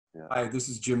Yeah. Hi, this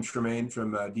is Jim Tremaine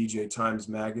from DJ Times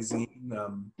Magazine,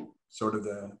 sort of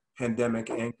the pandemic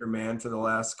anchor man for the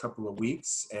last couple of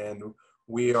weeks. And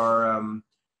we are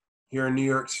here in New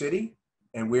York City,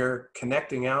 and we're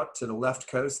connecting out to the left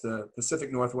coast, the Pacific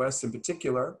Northwest in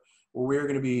particular, where we're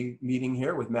going to be meeting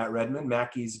here with Matt Redman,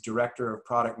 Mackie's Director of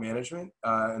Product Management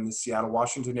in the Seattle,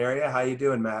 Washington area. How you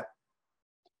doing, Matt?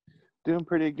 Doing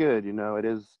pretty good. You know, it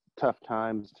is tough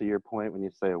times, to your point, when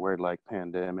you say a word like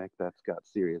pandemic. That's got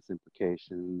serious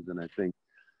implications. And I think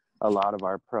a lot of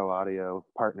our pro audio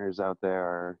partners out there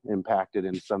are impacted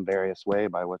in some various way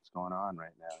by what's going on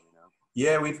right now, you know?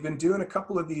 Yeah, we've been doing a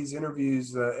couple of these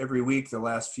interviews every week the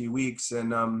last few weeks,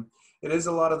 and it is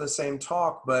a lot of the same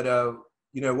talk. But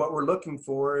what we're looking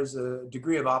for is a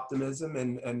degree of optimism,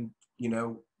 and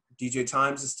DJ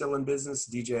Times is still in business.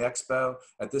 DJ Expo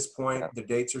at this point, Yeah. the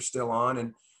dates are still on,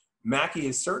 and Mackie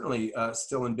is certainly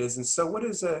still in business. So, what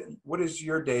is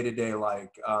your day to day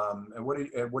like, and what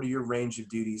are your range of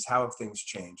duties? How have things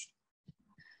changed?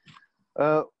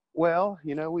 Well,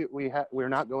 you know, we're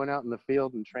not going out in the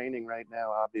field and training right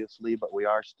now, obviously, but we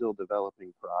are still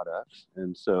developing products.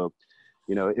 And so,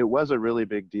 you know, it was a really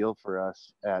big deal for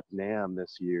us at NAMM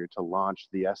this year to launch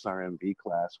the SRM-V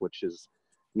class, which is,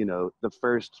 you know, the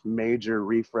first major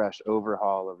refresh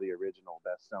overhaul of the original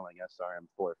best-selling SRM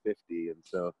 450. And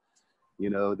so, you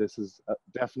know, this is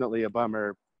definitely a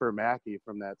bummer for Mackie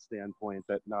from that standpoint,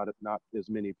 that not as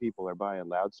many people are buying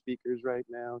loudspeakers right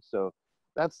now. So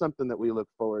that's something that we look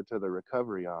forward to the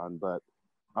recovery on. But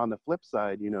on the flip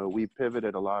side, you know, we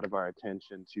pivoted a lot of our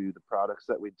attention to the products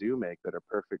that we do make that are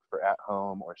perfect for at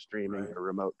home or streaming or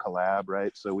remote collab,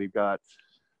 right? So we got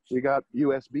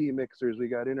USB mixers, we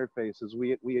got interfaces,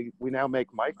 we now make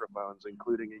microphones,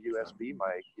 including a USB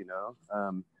mic, you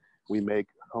know. We make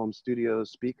home studio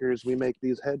speakers, we make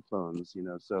these headphones, you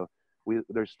know. So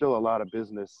there's still a lot of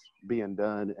business being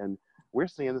done, and we're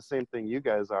seeing the same thing you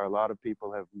guys are. A lot of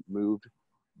people have moved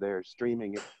their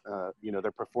streaming, you know,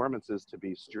 their performances to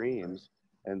be streams.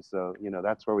 And so, you know,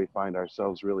 that's where we find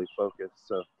ourselves really focused.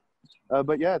 So,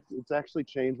 but yeah, it's actually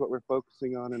changed what we're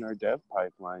focusing on in our dev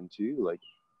pipeline too. Like,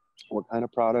 what kind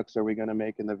of products are we going to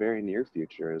make in the very near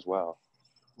future as well?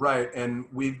 Right, and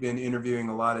we've been interviewing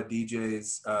a lot of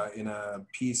DJs in a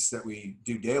piece that we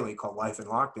do daily called Life in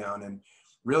Lockdown, and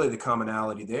really the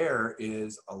commonality there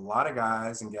is a lot of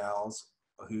guys and gals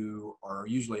who are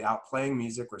usually out playing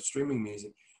music or streaming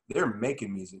music. They're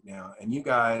making music now, and you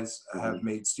guys have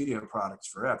made studio products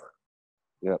forever.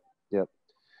 Yep.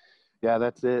 Yeah,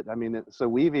 that's it. I mean, so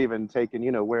we've even taken,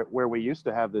 you know, where we used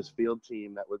to have this field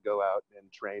team that would go out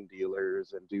and train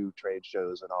dealers and do trade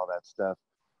shows and all that stuff.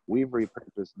 We've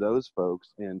repurposed those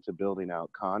folks into building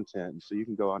out content. So you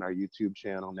can go on our YouTube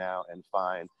channel now and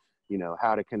find, you know,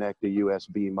 how to connect a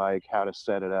USB mic, how to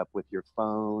set it up with your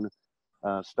phone,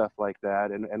 stuff like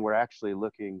that. And we're actually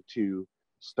looking to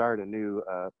start a new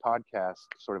podcast,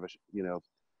 sort of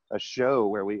a show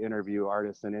where we interview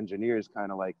artists and engineers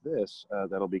kind of like this,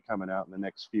 that'll be coming out in the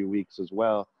next few weeks as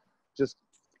well. Just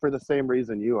for the same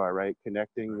reason you are, right?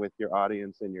 Connecting with your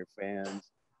audience and your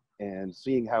fans and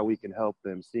seeing how we can help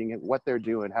them, seeing what they're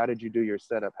doing. How did you do your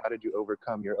setup? How did you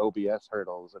overcome your OBS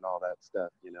hurdles and all that stuff?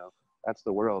 You know, that's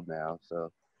the world now.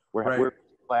 So we're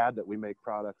glad that we make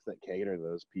products that cater to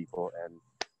those people, and,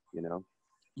 you know.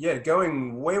 Yeah,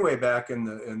 going way back in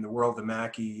the world of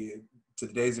Mackie, to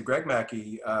the days of Greg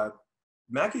Mackie,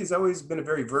 Mackie has always been a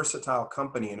very versatile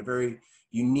company and a very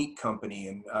unique company,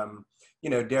 and you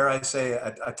know, dare I say,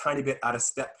 a tiny bit out of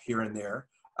step here and there.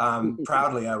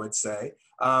 Proudly, I would say.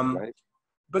 Right.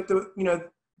 But the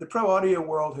pro audio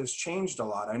world has changed a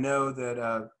lot. I know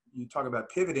that you talk about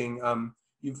pivoting.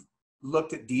 You've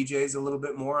looked at DJs a little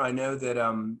bit more. I know that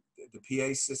the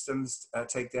PA systems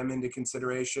take them into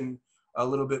consideration a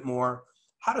little bit more.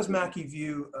 How does Mackie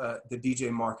view the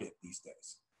DJ market these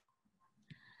days?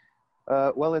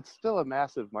 Well, it's still a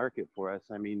massive market for us.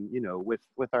 I mean, you know,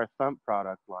 with our Thump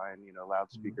product line, you know,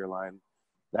 loudspeaker line,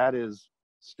 that is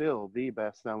still the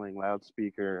best-selling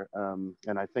loudspeaker.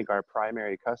 And I think our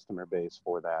primary customer base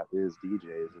for that is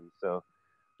DJs. And so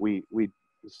we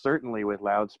certainly, with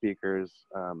loudspeakers,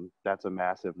 that's a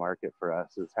massive market for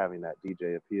us, is having that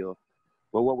DJ appeal.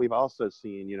 But what we've also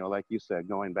seen, you know, like you said,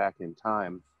 going back in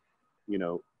time, you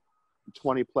know,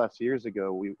 20 plus years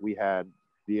ago, we had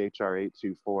the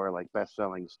HR824, like,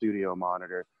 best-selling studio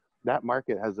monitor. That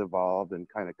market has evolved and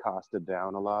kind of costed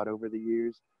down a lot over the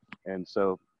years. And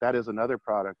so that is another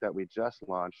product that we just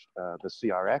launched, the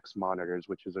CRX monitors,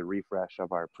 which is a refresh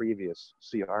of our previous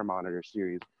CR monitor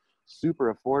series.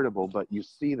 Super affordable, but you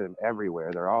see them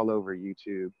everywhere. They're all over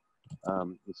YouTube.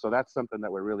 So that's something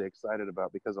that we're really excited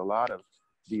about, because a lot of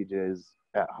DJs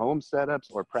at home setups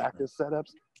or practice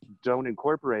setups don't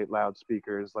incorporate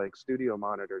loudspeakers. Like studio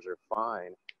monitors are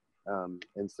fine.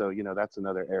 And so, you know, that's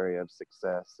another area of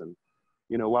success. And,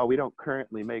 you know, while we don't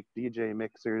currently make DJ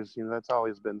mixers, you know, that's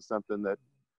always been something that,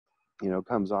 you know,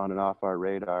 comes on and off our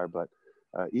radar. But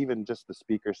even just the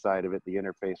speaker side of it, the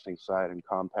interfacing side and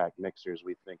compact mixers,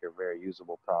 we think are very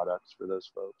usable products for those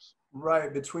folks.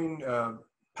 Right. Between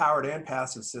powered and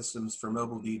passive systems for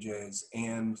mobile DJs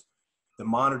and the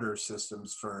monitor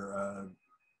systems for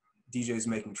DJs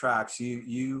making tracks,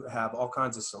 you have all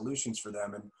kinds of solutions for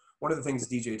them. And one of the things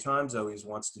DJ Times always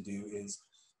wants to do is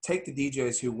take the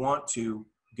DJs who want to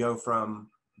go from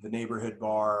the neighborhood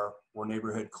bar or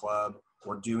neighborhood club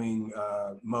or doing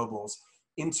mobiles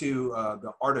into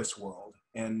the artist world.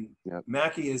 And Yep.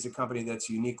 Mackie is a company that's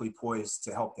uniquely poised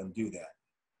to help them do that.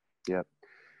 Yep.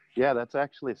 Yeah, that's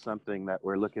actually something that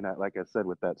we're looking at, like I said,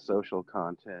 with that social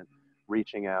content,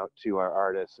 reaching out to our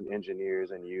artists and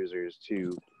engineers and users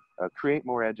to create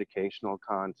more educational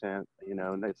content, you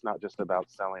know, and it's not just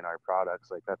about selling our products.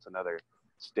 Like that's another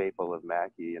staple of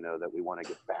Mackie, you know, that we want to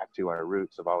get back to our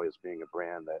roots of always being a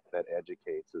brand that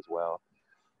educates as well.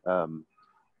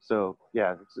 So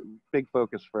yeah, it's a big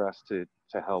focus for us to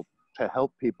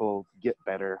help people get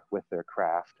better with their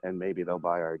craft, and maybe they'll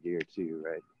buy our gear too,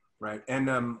 right? Right.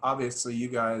 And obviously you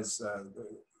guys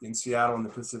in Seattle and the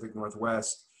Pacific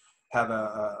Northwest have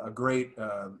a great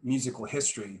musical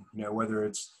history, you know, whether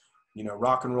it's, you know,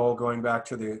 rock and roll going back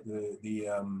to the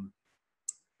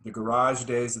garage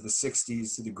days of the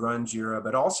 60s to the grunge era,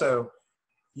 but also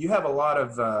you have a lot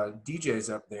of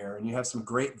DJs up there and you have some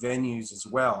great venues as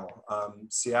well.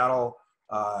 Seattle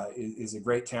is a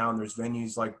great town. There's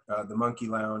venues like the Monkey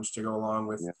Lounge to go along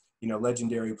with, Yeah. you know,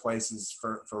 legendary places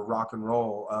for rock and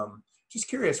roll. Just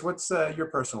curious, what's your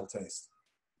personal taste?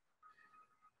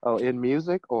 Oh, in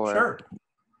music or? Sure.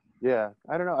 Yeah,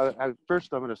 I don't know.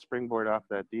 First, I'm going to springboard off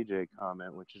that DJ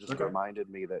comment, which just Okay. reminded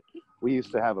me that we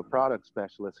used to have a product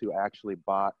specialist who actually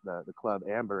bought the club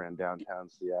Amber in downtown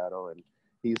Seattle, and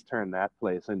he's turned that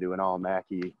place into an all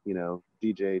Mackie, you know,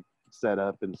 DJ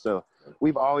setup. And so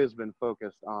we've always been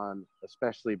focused on,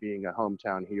 especially being a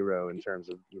hometown hero in terms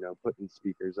of, you know, putting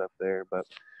speakers up there. But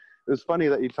it was funny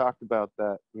that you talked about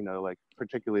that, you know, like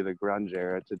particularly the grunge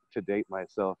era. To date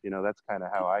myself, you know, that's kind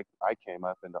of how I came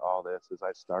up into all this. Is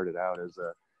I started out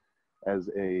as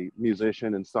a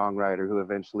musician and songwriter who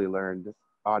eventually learned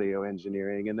audio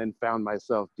engineering, and then found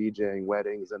myself DJing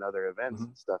weddings and other events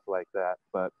and stuff like that.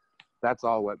 But that's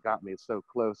all what got me so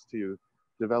close to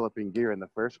developing gear in the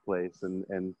first place,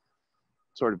 and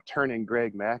sort of turning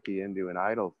Greg Mackie into an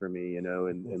idol for me, you know,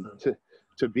 and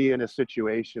to be in a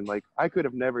situation like I could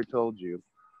have never told you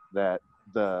that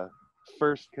the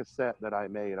first cassette that I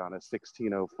made on a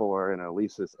 1604 and a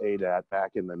Alesis ADAT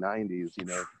back in the 90s, you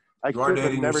know, I could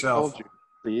have never told you.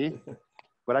 See?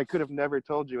 But I could have never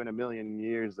told you in a million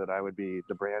years that I would be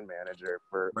the brand manager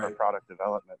for product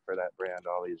development for that brand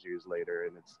all these years later.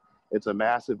 And it's a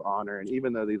massive honor. And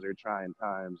even though these are trying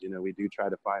times, you know, we do try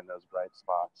to find those bright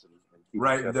spots and keep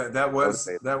right. That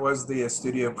was the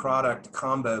studio product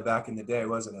combo back in the day,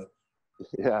 wasn't it?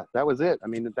 Yeah, that was it. I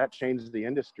mean, that changed the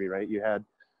industry, right? You had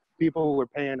people who were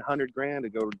paying $100,000 to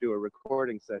go do a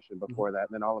recording session before that.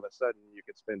 And then all of a sudden you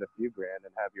could spend a few grand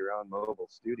and have your own mobile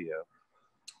studio.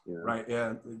 You know? Right.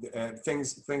 Yeah.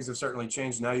 Things have certainly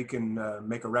changed. Now you can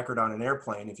make a record on an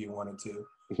airplane if you wanted to.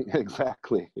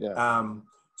 Exactly. Yeah.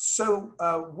 So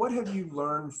what have you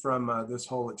learned from this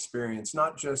whole experience,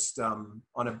 not just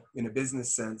in a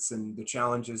business sense and the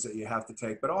challenges that you have to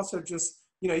take, but also just,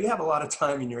 you know, you have a lot of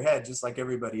time in your head, just like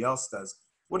everybody else does.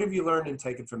 What have you learned and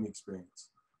taken from the experience?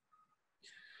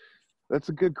 That's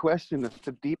a good question. That's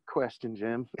a deep question,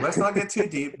 Jim. Let's not get too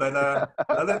deep, but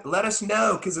let us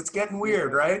know, because it's getting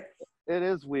weird, right? It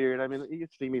is weird. I mean, you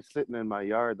see me sitting in my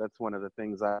yard. That's one of the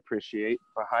things I appreciate.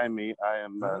 Behind me, I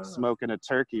am smoking a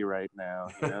turkey right now.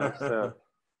 You know, so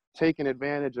taking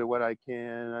advantage of what I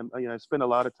can. I spend a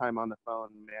lot of time on the phone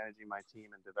managing my team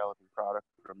and developing product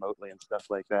remotely and stuff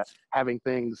like that. Having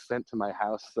things sent to my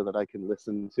house so that I can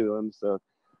listen to them. So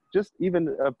just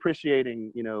even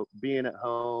appreciating, you know, being at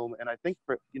home. And I think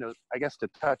I guess to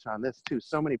touch on this too,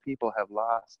 so many people have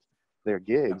lost their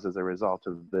gigs as a result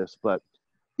of this, but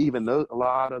even though a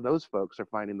lot of those folks are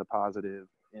finding the positive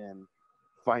and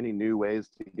finding new ways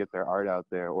to get their art out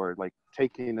there, or like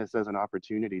taking this as an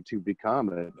opportunity to become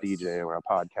a DJ or a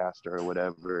podcaster or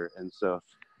whatever. And so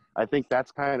I think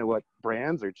that's kind of what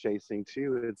brands are chasing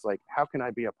too. It's like, how can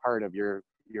I be a part of your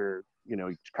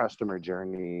customer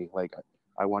journey? Like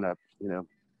I want to,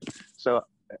 so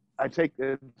I take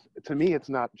it, to me, it's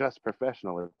not just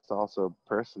professional, it's also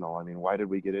personal. I mean, why did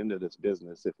we get into this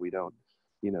business if we don't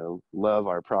you know, love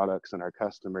our products and our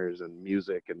customers and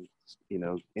music and, you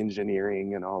know,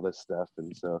 engineering and all this stuff.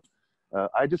 And so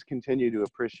I just continue to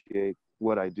appreciate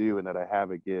what I do, and that I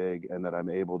have a gig, and that I'm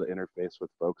able to interface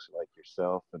with folks like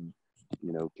yourself, and,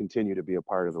 you know, continue to be a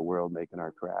part of the world making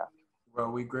our craft. Well,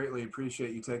 we greatly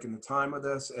appreciate you taking the time with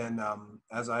us. And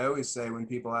as I always say, when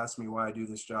people ask me why I do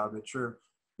this job, it sure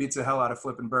beats the hell out of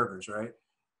flipping burgers, right?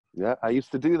 Yeah, I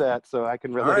used to do that, so I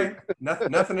can All relate. right.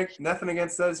 Nothing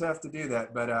against those who have to do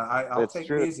that, but I'll It's take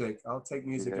true. music. I'll take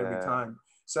music every Yeah. time.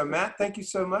 So Matt, thank you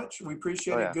so much. We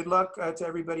appreciate Oh it. yeah. Good luck to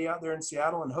everybody out there in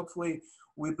Seattle, and hopefully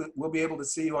we'll be able to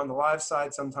see you on the live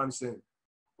side sometime soon.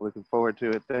 Looking forward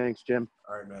to it. Thanks, Jim.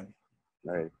 All right, man.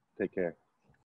 All right. Take care.